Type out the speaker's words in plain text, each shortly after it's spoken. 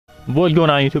What's going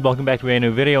on YouTube? Welcome back to a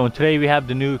new video, and today we have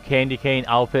the new candy cane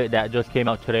outfit that just came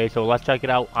out today. So let's check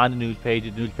it out on the news page. The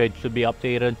news page should be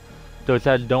updated. So it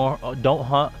says don't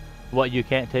hunt what you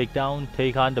can't take down.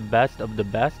 Take on the best of the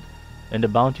best. And the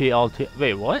bounty LT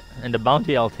wait, what? And the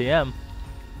bounty LTM.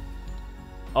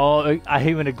 Oh, I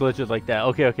hate when it glitches like that.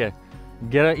 Okay.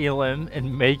 Get an elim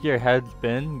and make your head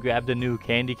spin. Grab the new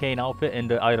candy cane outfit in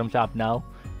the item shop now.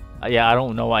 Yeah, I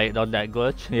don't know why it does that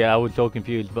glitch. Yeah, I was so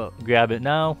confused, but grab it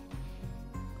now.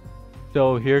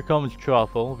 So here comes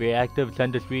Truffle. Reactive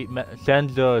sends a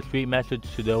sweet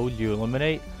message to those you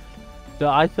eliminate. So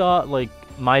I thought, like,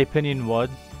 my opinion was,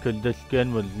 because this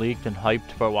skin was leaked and hyped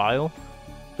for a while.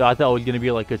 So I thought it was gonna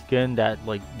be like a skin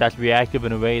that's reactive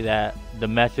in a way that the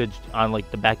message on like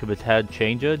the back of his head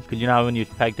changes. Because you know how when you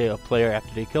spectate a player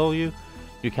after they kill you,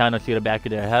 you kind of see the back of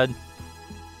their head.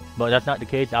 But that's not the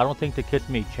case. I don't think the kiss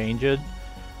me changes.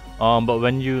 But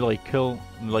when you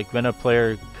when a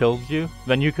player kills you,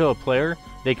 when you kill a player,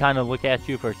 they kind of look at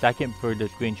you for a second before the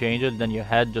screen changes. Then your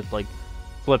head just like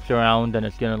flips around and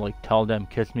it's gonna like tell them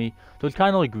kiss me. So it's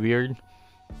kind of like weird.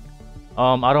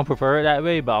 I don't prefer it that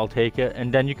way, but I'll take it.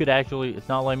 And then you could actually, it's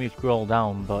not letting me scroll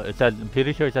down, but it says, I'm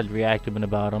pretty sure it says reactive in the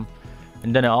bottom.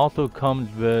 And then it also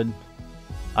comes with,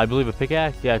 I believe, a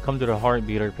pickaxe. Yeah, it comes with a Heart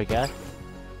Beater Pickaxe,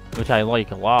 which I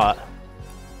like a lot.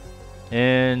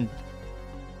 And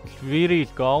Sweetie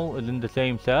Skull is in the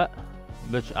same set,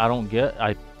 which I don't get.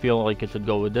 I feel like it should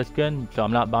go with this skin, so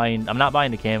I'm not buying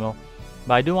the camo.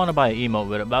 But I do want to buy an emote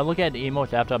with it. But I look at the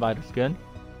emotes after I buy the skin.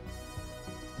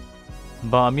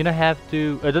 But I'm gonna have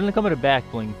to. It doesn't come with a back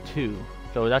bling too,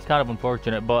 so that's kind of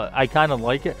unfortunate. But I kind of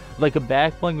like it. Like a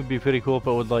back bling would be pretty cool if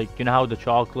it was like, you know how the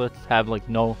chocolates have like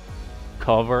no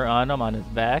cover on them on his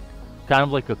back. Kind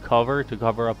of like a cover to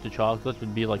cover up the chocolates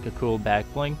would be like a cool back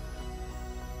bling.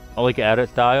 I like edit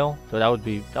style, so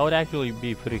that would actually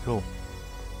be pretty cool.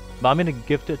 But I'm gonna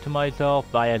gift it to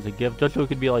myself, buy as a gift, just so it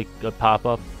could be like a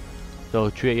pop-up.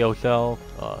 So treat yourself,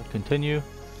 continue.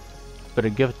 For the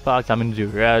gift box, I'm gonna do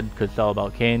red because it's all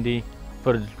about candy.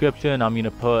 For the description, I'm gonna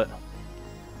put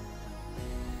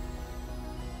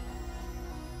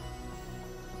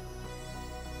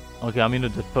okay, I'm gonna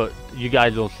just put, you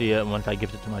guys will see it once I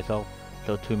gift it to myself.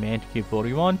 So to Manticore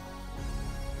 41.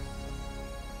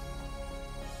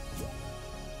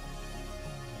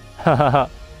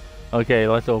 Okay,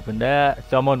 let's open that.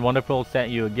 Someone wonderful sent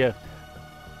you a gift.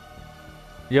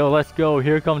 Yo, let's go.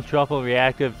 Here comes Truffle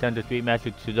Reactive. Sends a sweet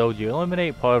message to those you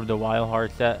eliminate. Part of the Wild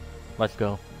Heart set. Let's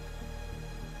go.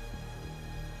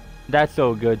 That's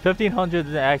so good. 1500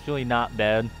 is actually not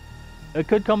bad. It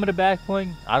could come with a back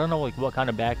bling. I don't know like what kind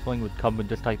of back bling would come with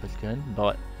this type of skin,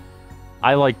 but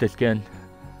I like the skin.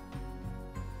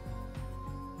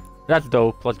 That's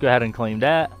dope. Let's go ahead and claim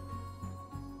that.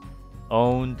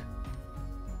 Owned.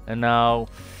 And now,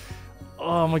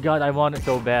 oh my god, I want it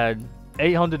so bad.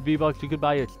 800 V-Bucks, you could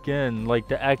buy a skin. Like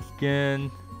the X skin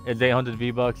is 800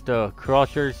 V-Bucks. The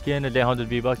Crusher skin is 800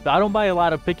 V-Bucks. But I don't buy a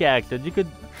lot of pickaxes. You could,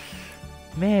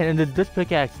 man, and this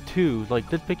pickaxe too. Like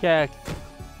this pickaxe,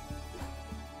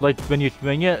 like when you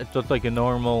swing it, it's just like a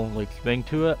normal like swing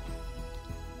to it.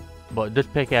 But this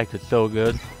pickaxe is so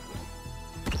good.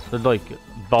 There's like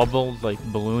bubbles, like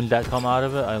balloons that come out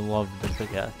of it. I love this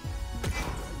pickaxe.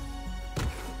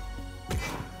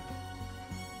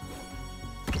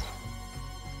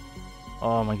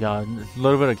 Oh my god, it's a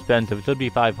little bit expensive. It should be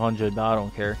 500, but I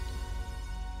don't care.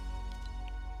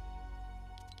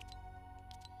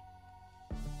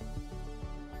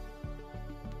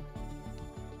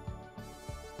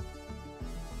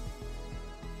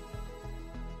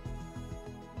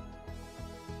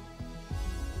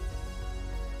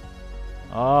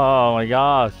 Oh my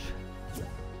gosh.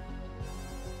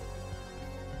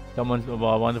 Someone's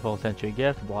wonderful sent you a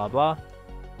gift, blah blah.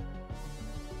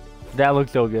 That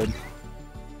looks so good.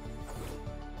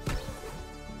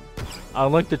 I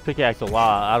like this pickaxe a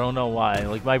lot. I don't know why.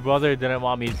 Like my brother didn't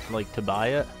want me like to buy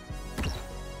it.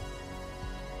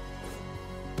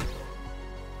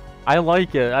 I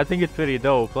like it. I think it's pretty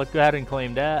dope. Let's go ahead and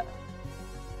claim that.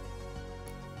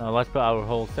 Let's put our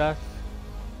whole set.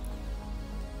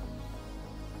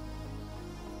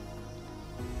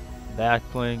 Back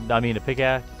bling. I mean the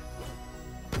pickaxe.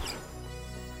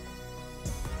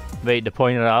 Wait, to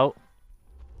point it out.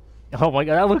 Oh my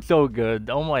god, that looks so good.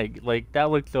 Oh my, like,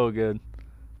 that looks so good.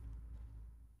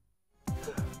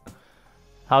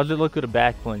 How does it look with a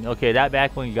back bling? Okay, that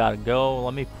back bling gotta go.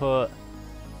 Let me put,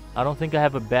 I don't think I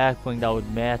have a back bling that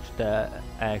would match that,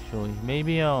 actually.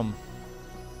 Maybe, I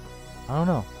don't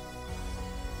know.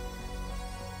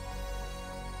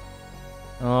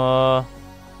 No,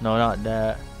 not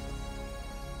that.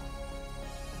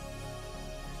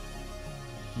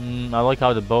 I like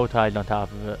how the bow tie's on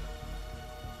top of it.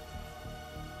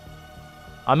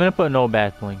 I'm gonna put no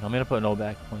back bling. I'm gonna put no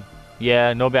back bling.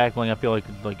 Yeah, no back bling. I feel like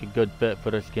it's like a good fit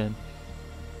for the skin.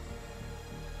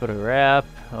 Put a wrap.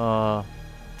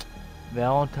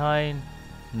 Valentine.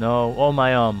 No. Oh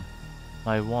my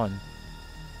one.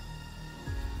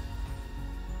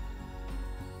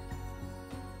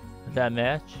 Does that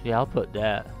match? Yeah, I'll put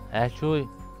that. Actually,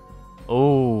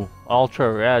 oh,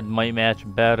 ultra red might match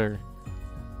better.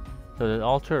 So there's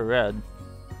ultra red.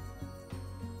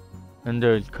 And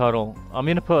there's cuddle. I'm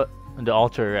gonna put the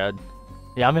ultra red.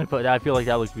 Yeah, I'm gonna put that. I feel like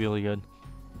that looks really good.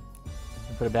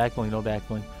 Put a back bling, no back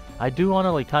bling. I do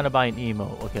wanna like kinda buy an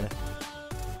emo. Okay.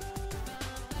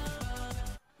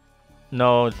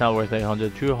 No, it's not worth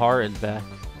 800. True Heart is back.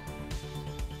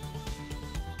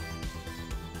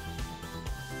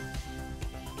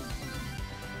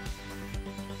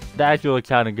 That actually looks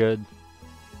kinda good.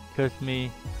 Kiss me.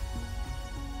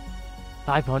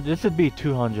 500. This would be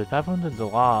 200. 500 is a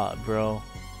lot, bro.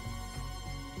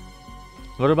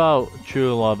 What about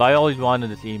True Love? I always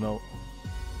wanted this emote.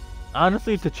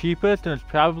 Honestly, it's the cheapest and it's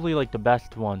probably like the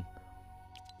best one.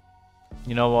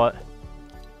 You know what?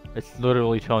 It's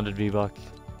literally 200 V-Bucks.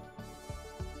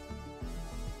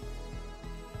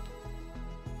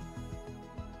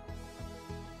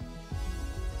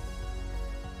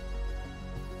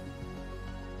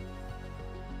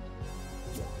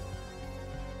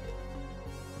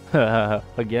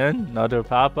 Again, another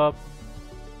pop-up.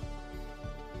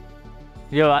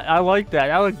 Yo, I like that.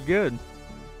 That looks good.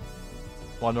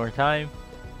 One more time.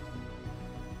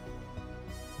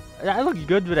 That looks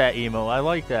good with that emo. I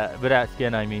like that. With that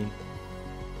skin, I mean.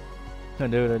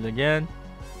 Gonna do it again.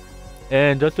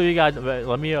 And just so you guys,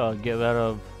 let me get rid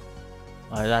of.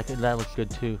 That looks good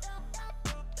too.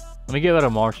 Let me get rid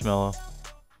of Marshmallow.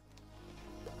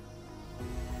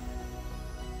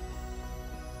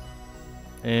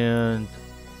 And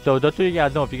so just so you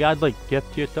guys know, if you guys like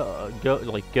gift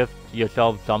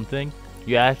yourself something,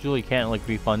 you actually can't like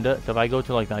refund it. So if I go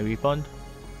to like my refund,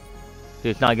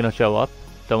 it's not gonna show up.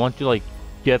 So once you like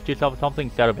gift yourself something,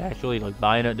 instead of actually like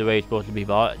buying it the way it's supposed to be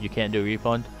bought, you can't do a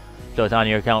refund. So it's on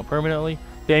your account permanently.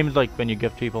 Same as like when you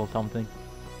gift people something.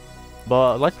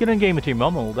 But let's get in game with Team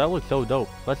Rumble. That looks so dope.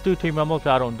 Let's do Team Rumble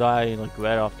so I don't die like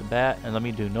right off the bat. And let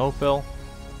me do no fill.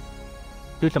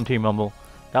 Do some Team Rumble.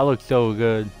 That looks so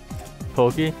good.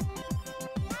 Pokey.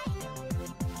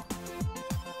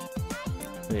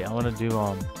 Wait, I want to do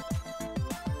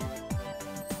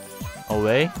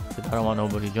away, because I don't want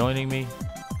nobody joining me.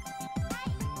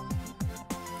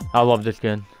 I love this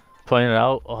skin. Playing it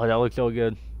out. Oh, that looks so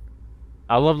good.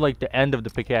 I love like the end of the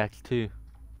pickaxe too.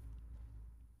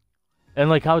 And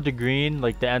like how the green,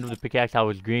 like the end of the pickaxe, how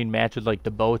it's green matches like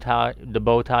the bow tie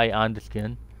on the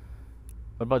skin.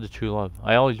 What about the True Love?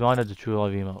 I always wanted the True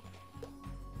Love emote.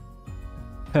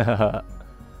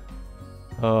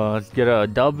 Let's get a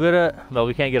dub with it. Well,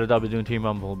 we can't get a dub with doing Team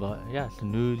Rumble, but yeah, it's the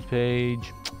news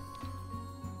page.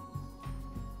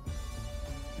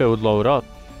 It would load up.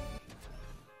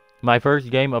 My first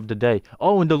game of the day.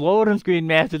 Oh, and the loading screen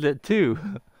matches it too.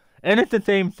 And it's the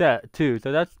same set too,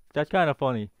 so that's kind of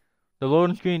funny. The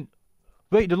loading screen.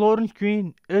 Wait, the loading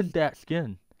screen is that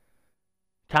skin.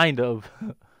 Kind of.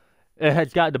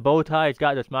 It's got the bow tie, it's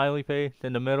got the smiley face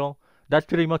in the middle. That's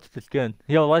pretty much the skin.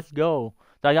 Yo, let's go.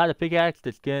 So I got the pickaxe,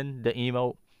 the skin, the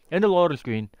emote, and the loading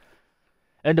screen.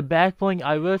 And the back bling,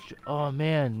 I wish, oh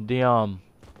man, the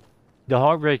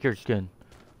Heartbreaker skin.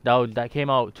 That came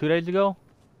out 2 days ago?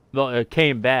 Well, it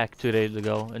came back 2 days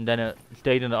ago, and then it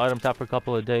stayed in the item shop for a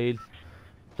couple of days.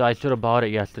 So I should have bought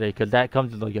it yesterday, because that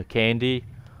comes with like a candy,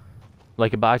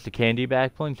 like a box of candy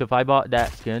back bling. So if I bought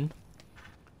that skin,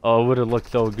 oh, it would have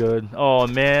looked so good. Oh,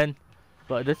 man.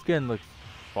 But this skin looks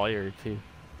fire, too.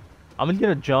 I'm just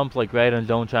gonna jump, like, right in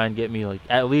zone, try and get me, like,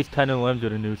 at least 10 limbs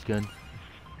with a new skin.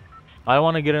 I don't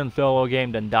want to get in a solo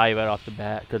game, then die right off the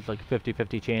bat, because, like,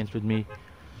 50-50 chance with me.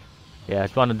 Yeah, I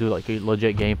just want to do, like, a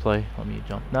legit gameplay. Let me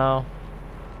jump now.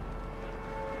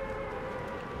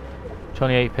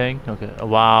 28 ping? Okay.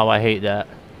 Wow, I hate that.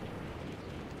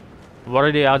 What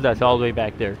are the odds that's all the way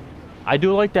back there? I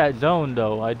do like that zone,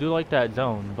 though. I do like that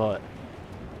zone, but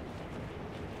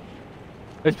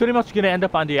it's pretty much gonna end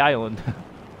up on the island.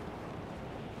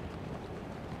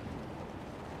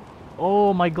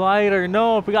 Oh, my glider!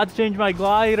 No, I forgot to change my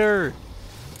glider.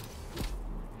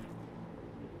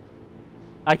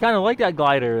 I kind of like that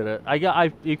glider.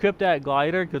 I equipped that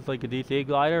glider because like a DC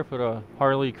glider for the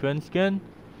Harley Quinn skin,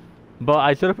 but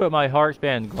I should have put my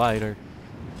Heartspan glider.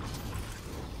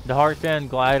 The Heartspan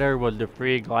glider was the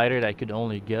free glider that I could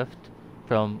only gift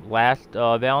from last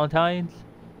Valentine's.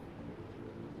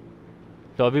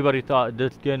 So everybody thought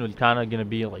this skin was kind of gonna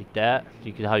be like that,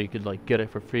 so how you could like get it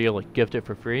for free or like gift it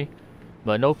for free.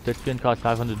 But nope, this skin costs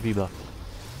 500 V-Bucks.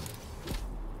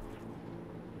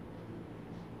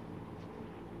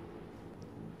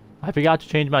 I forgot to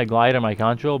change my glide and my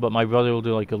control, but my brother will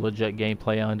do like a legit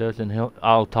gameplay on this, and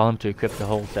I'll tell him to equip the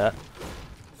whole set.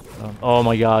 Oh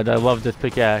my god, I love this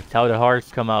pickaxe. How the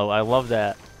hearts come out. I love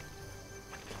that.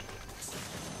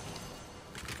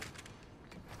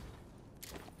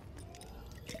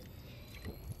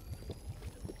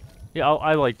 Yeah,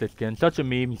 I like this skin. Such a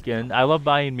meme skin. I love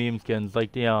buying meme skins,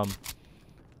 like the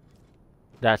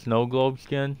that snow globe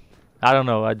skin. I don't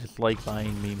know. I just like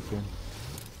buying meme skins.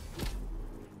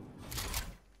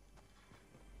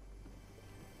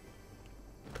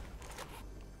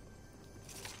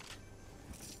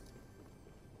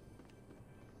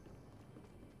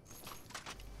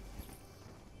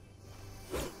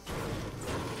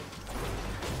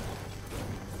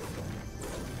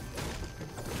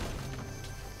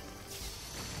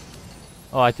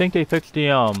 Oh, I think they fixed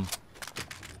the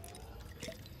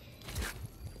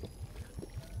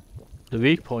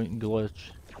weak point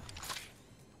glitch.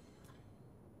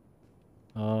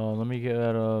 Let me get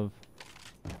rid of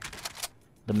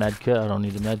the med kit. I don't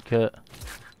need the med kit.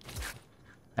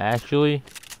 Actually,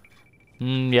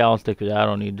 yeah, I'll stick with that. I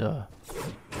don't need the.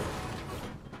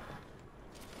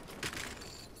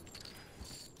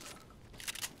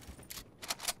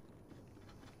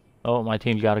 Oh, my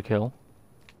team's got a kill.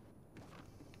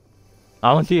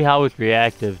 I want to see how it's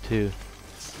reactive too.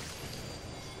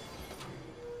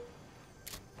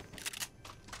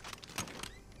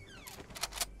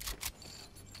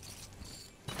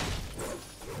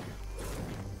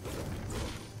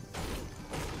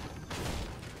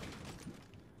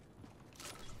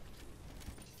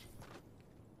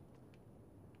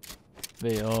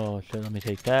 Wait, oh shit, let me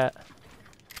take that.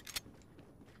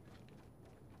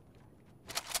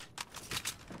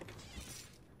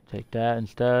 Take that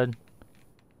instead.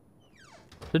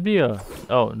 Should be a...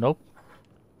 Oh, nope.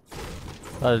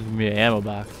 That was gonna be an ammo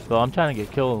box. So I'm trying to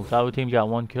get kills. The other team got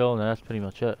 1 kill and that's pretty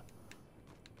much it.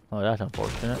 Oh, that's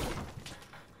unfortunate.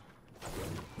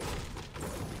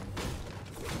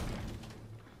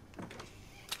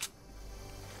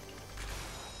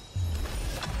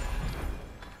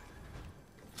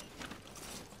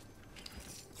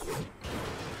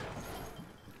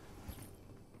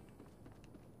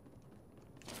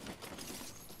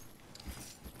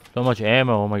 So much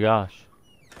ammo, oh my gosh.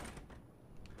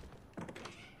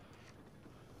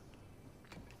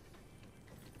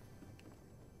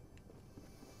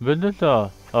 But this,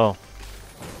 oh.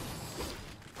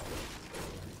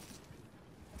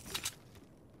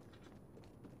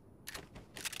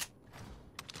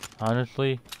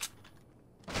 Honestly,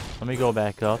 let me go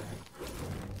back up.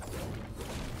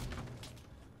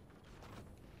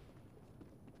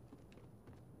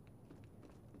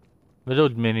 Where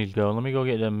those minis go? Let me go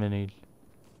get them minis.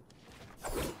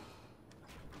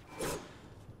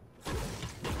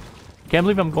 Can't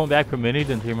believe I'm going back for minis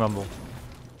in Team Rumble.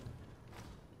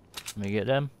 Let me get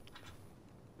them.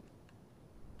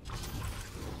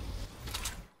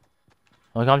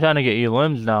 Like, I'm trying to get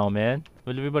limbs now, man.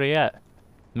 Where's everybody at?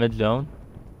 Mid zone.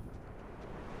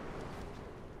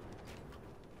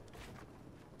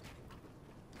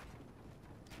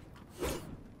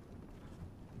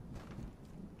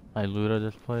 I looted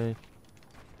this place.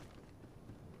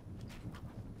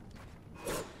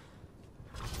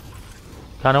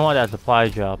 Kinda want that supply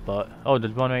drop, but... Oh,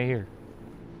 there's one right here.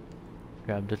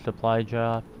 Grab the supply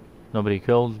drop. Nobody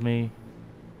kills me.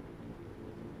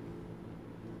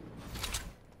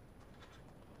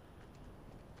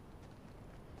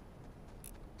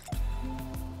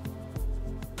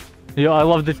 Yo, I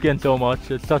love this skin so much.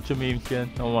 It's such a meme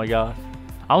skin. Oh my gosh.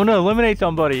 I want to eliminate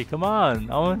somebody. Come on.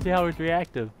 I want to see how it's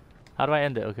reactive. How do I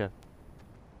end it? Okay.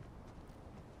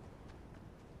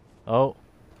 Oh.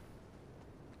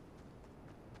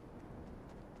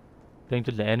 I think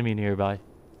there's an enemy nearby.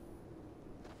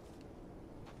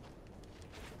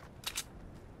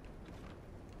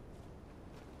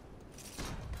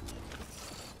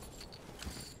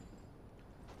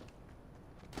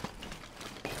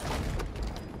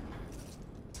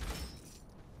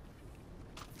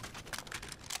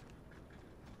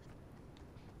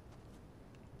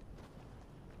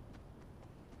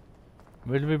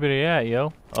 Where's everybody at,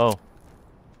 yo? Oh.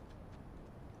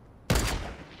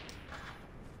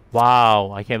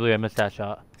 Wow, I can't believe I missed that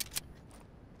shot.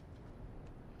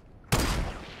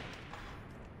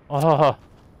 Oh, I'm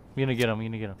gonna get him, I'm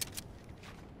gonna get him.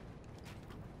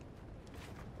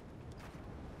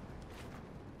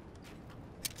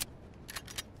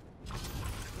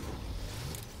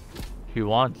 He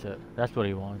wants it. That's what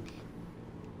he wants.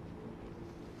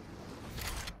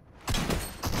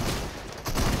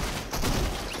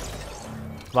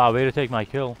 Wow, way to take my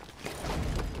kill.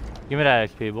 Give me that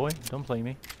XP, boy. Don't play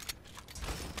me.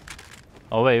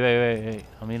 Oh, wait.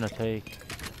 I'm gonna take.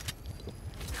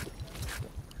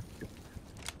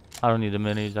 I don't need the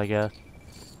minis, I guess.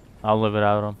 I'll live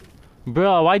without them.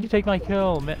 Bro, why'd you take my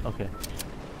kill? Man, okay.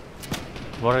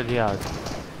 What are the odds?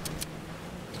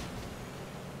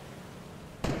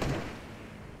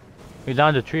 He's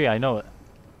on the tree, I know it.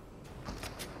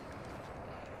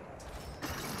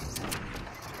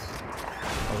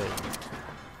 Oh, wait.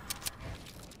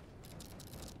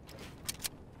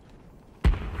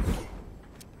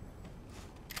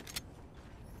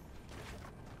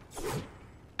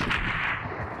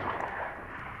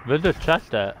 Where's the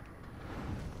chest at?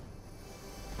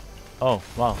 Oh,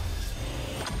 wow.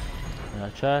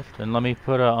 That chest, and let me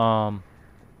put a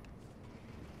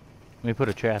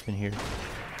trap in here.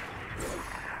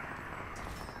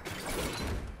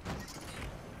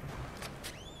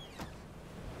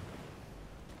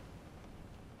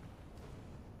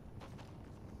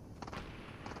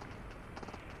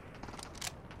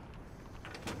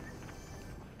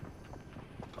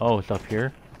 Oh, it's up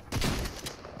here.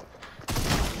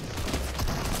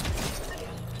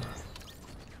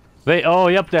 Wait, oh,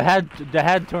 yep, the head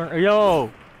turned,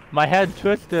 yo, my head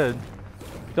twisted.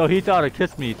 So he thought it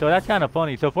kissed me, so that's kind of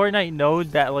funny. So Fortnite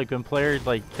knows that, like, when players,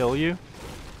 like, kill you,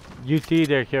 you see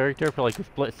their character for, like, a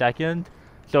split second.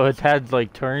 So his head,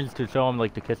 like, turns to show him,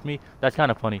 like, to kiss me. That's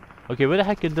kind of funny. Okay, where the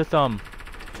heck is this, Oh,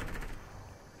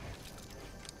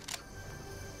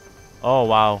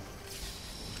 wow.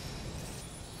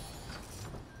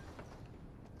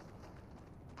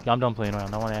 I'm done playing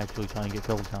around. I want to actually try and get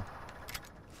kills now.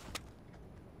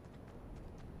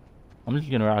 I'm just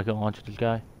gonna rocket launch this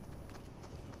guy.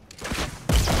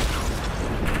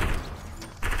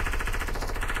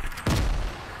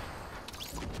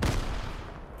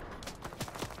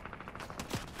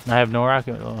 I have no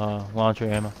rocket launcher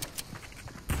ammo.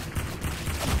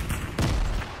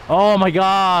 Oh my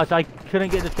gosh, I couldn't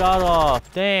get the shot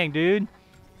off. Dang, dude.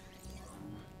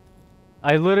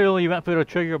 I literally went for the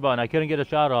trigger button. I couldn't get a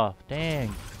shot off.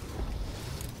 Dang.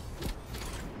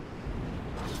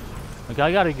 Okay,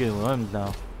 I gotta get limbs now.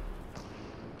 Is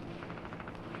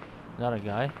that a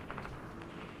guy?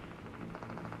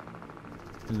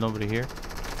 There's nobody here.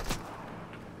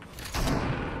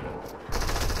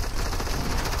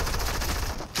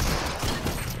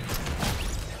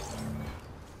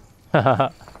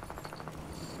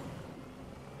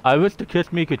 I wish the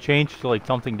kiss me could change to like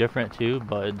something different too,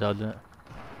 but it doesn't.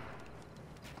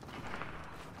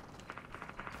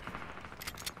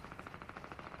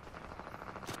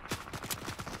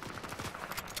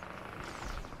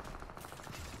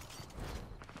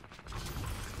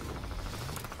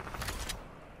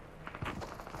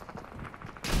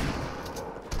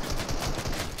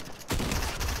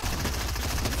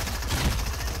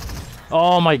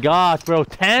 Oh my gosh, bro,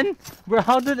 10? Bro,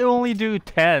 how did it only do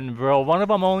 10, bro? One of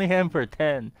them only hit him for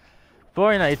 10.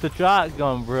 Fortnite, it's a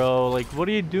shotgun, bro. Like, what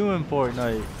are you doing,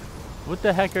 Fortnite? What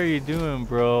the heck are you doing,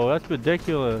 bro? That's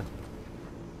ridiculous.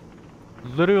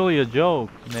 Literally a joke,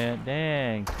 man.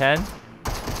 Dang, 10?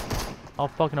 How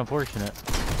fucking unfortunate.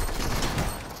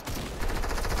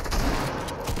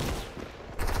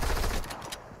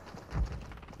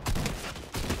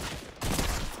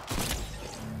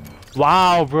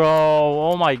 Wow, bro.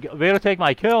 Oh my god. Way to take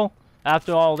my kill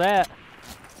after all that.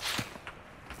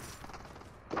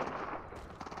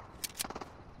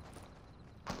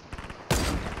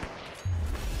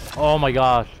 Oh my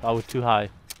gosh. I was too high.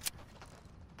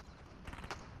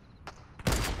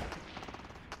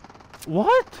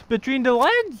 What? Between the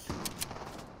legs?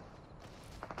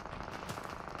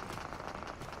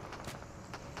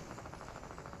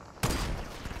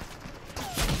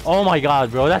 Oh my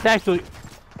god, bro. That's actually...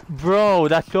 Bro,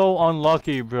 that's so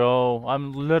unlucky, bro.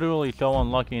 I'm literally so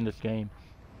unlucky in this game.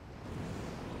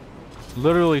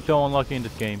 Literally so unlucky in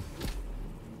this game.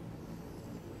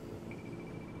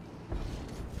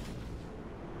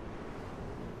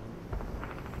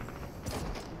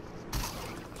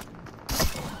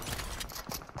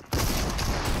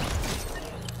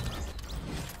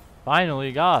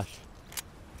 Finally, gosh.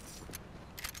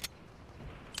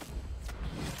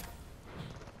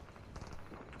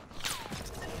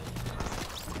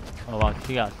 Oh wow,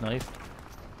 he got sniped.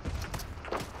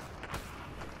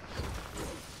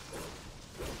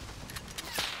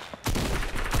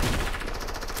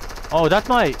 Oh, that's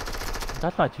my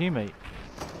teammate.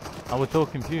 I was so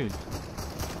confused.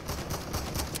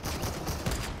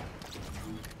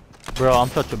 Bro, I'm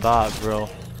such a bot, bro.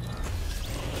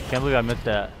 can't believe I missed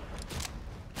that.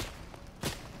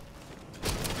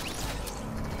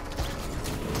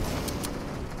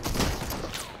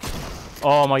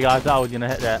 Oh my god, I thought I was gonna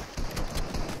hit that.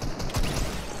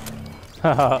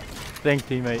 Thanks,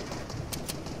 teammate.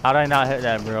 How did I not hit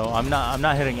that, bro? I'm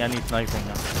not hitting any sniping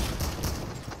now.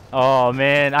 Oh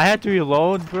man, I had to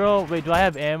reload, bro. Wait, do I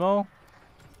have ammo?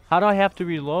 How do I have to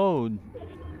reload?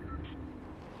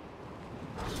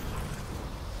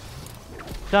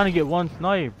 Trying to get one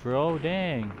snipe, bro.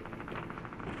 Dang.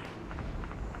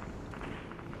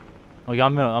 Oh yeah,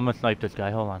 I'm gonna snipe this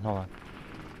guy. Hold on.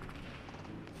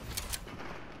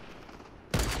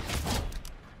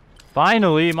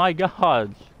 Finally, my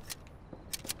god.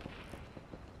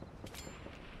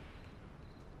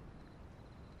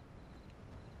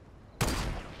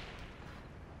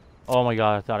 Oh my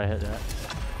god, I thought I hit that.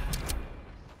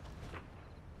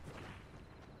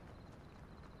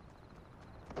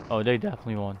 Oh, they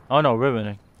definitely won. Oh no, we're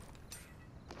winning.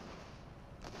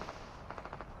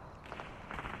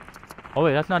 Oh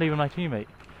wait, that's not even my teammate.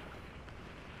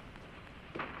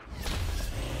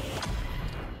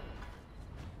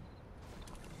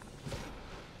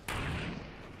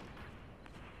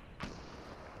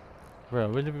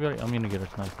 Bro, where's everybody? I'm gonna get a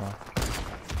sniper.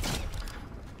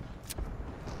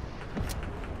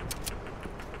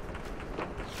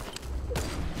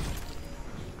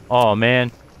 Oh man.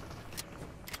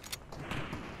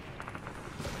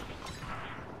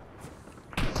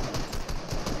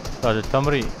 Oh, did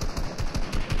somebody?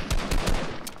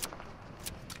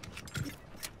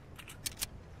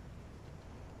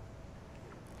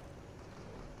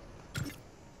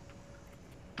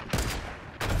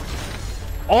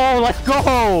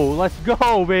 Oh, let's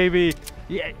go, baby.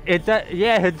 Yeah, it's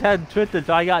had twisted,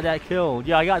 so I got that kill.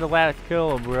 Yeah, I got the last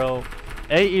kill, bro.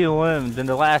 8 limbs in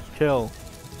the last kill.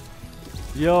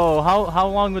 Yo, how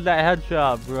long was that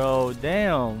headshot, bro?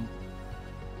 Damn.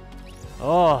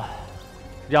 Oh.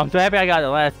 Yeah, I'm so happy I got the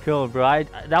last kill, bro.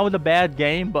 That was a bad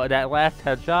game, but that last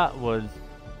headshot was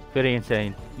pretty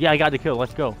insane. Yeah, I got the kill.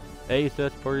 Let's go. 8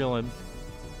 assists, 4 limbs.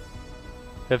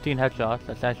 15 headshots.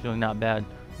 That's actually not bad.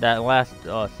 That last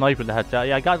sniper, the headshot.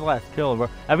 Yeah, I got the last kill, bro.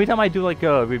 Every time I do like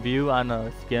a review on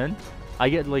a skin, I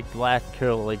get like the last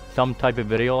kill, like some type of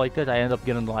video like this. I end up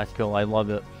getting the last kill. I love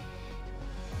it.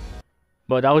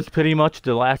 But that was pretty much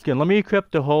the last skin. Let me equip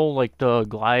the whole like the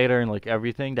glider and like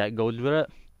everything that goes with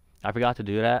it. I forgot to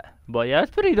do that. But yeah,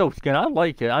 it's pretty dope skin. I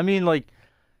like it. I mean, like,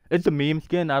 it's a meme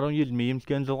skin. I don't use meme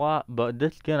skins a lot, but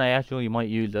this skin I actually might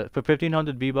use it for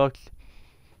 1,500 V-Bucks.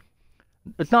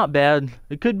 It's not bad.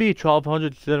 It could be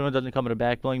 1,200 cinema doesn't come with a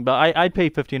back bling, but I'd pay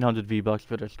 1,500 V-Bucks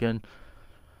for this skin.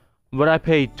 Would I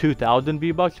pay 2,000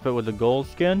 V-Bucks if it was a gold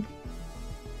skin?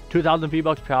 2,000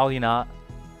 V-Bucks, probably not.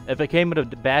 If it came with a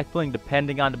back bling,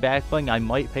 depending on the back bling, I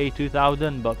might pay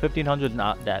 2,000, but 1,500 is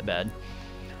not that bad.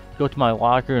 Go to my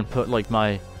locker and put like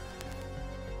my...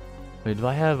 Wait, do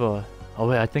I have a... Oh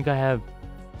wait, I think I have...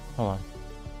 Hold on.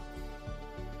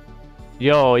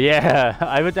 Yo, yeah,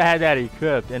 I wish I had that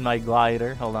equipped in my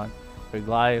glider. Hold on. The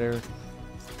glider.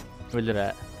 Where's it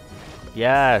at?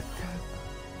 Yes.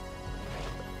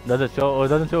 Doesn't show. It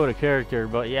doesn't show the character,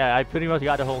 but yeah, I pretty much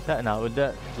got the whole set now. With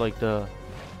that, like the,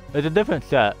 it's a different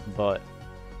set, but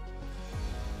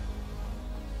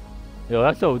yo,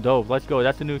 that's so dope. Let's go.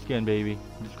 That's the new skin, baby.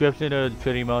 Description is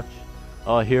pretty much,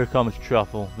 here comes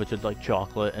truffle, which is like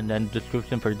chocolate, and then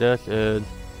description for this is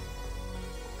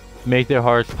make their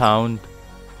hearts pound.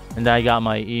 And then I got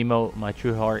my emote, my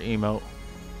true heart emote.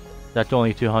 That's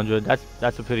only 200.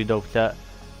 That's a pretty dope set.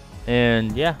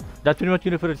 And yeah, that's pretty much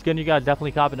it for the skin. You guys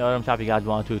definitely cop in the item shop if you guys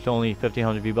want to. It's only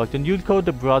 1,500 V-Bucks. And use code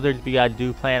TheBrothers if you guys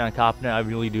do plan on copping it. I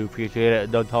really do appreciate it.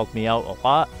 It does help me out a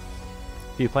lot.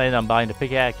 If you plan on buying the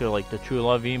pickaxe or like the True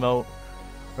Love emote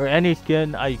or any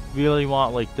skin, I really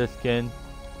want like this skin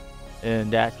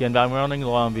and that skin. But I'm running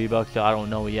low on V-Bucks, so I don't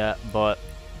know yet. But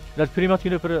that's pretty much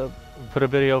it for the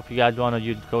video. If you guys want to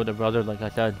use code TheBrothers, like I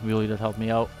said, really does help me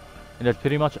out. And that's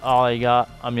pretty much all I got.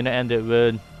 I'm gonna end it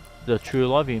with the True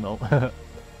Love emote.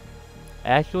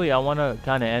 Actually, I want to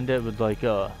kind of end it with like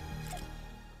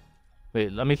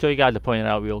wait, let me show you guys the point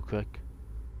out real quick.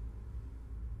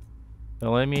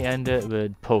 So let me end it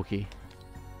with Pokey.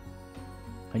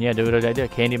 And yeah, do what I did,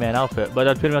 Candyman outfit. But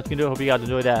that's pretty much gonna do it. Hope you guys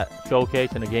enjoyed that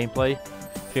showcase and the gameplay.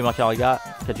 Pretty much all I got.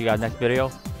 Catch you guys next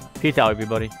video. Peace out,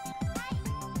 everybody.